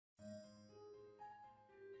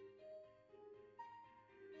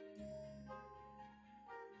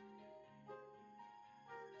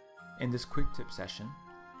In this quick tip session,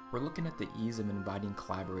 we're looking at the ease of inviting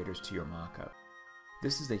collaborators to your mockup.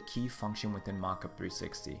 This is a key function within Mockup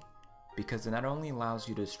 360 because it not only allows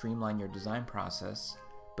you to streamline your design process,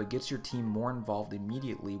 but gets your team more involved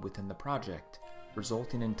immediately within the project,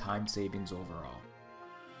 resulting in time savings overall.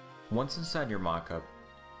 Once inside your mockup,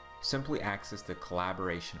 simply access the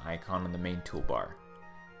collaboration icon on the main toolbar,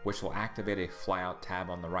 which will activate a flyout tab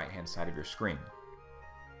on the right-hand side of your screen.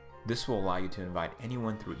 This will allow you to invite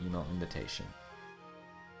anyone through email invitation.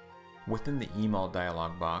 Within the email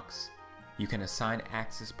dialog box, you can assign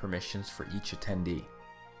access permissions for each attendee.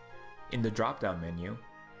 In the drop-down menu,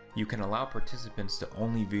 you can allow participants to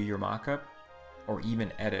only view your mockup or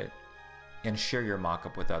even edit and share your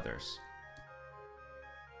mockup with others.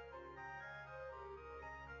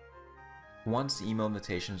 Once email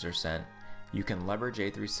invitations are sent, you can leverage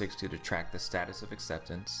A360 to track the status of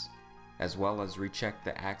acceptance, as well as recheck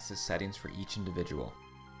the access settings for each individual.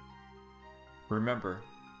 Remember,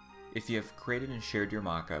 if you have created and shared your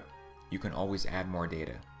mockup, you can always add more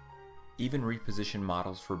data, even reposition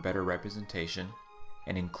models for better representation,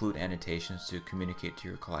 and include annotations to communicate to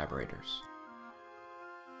your collaborators.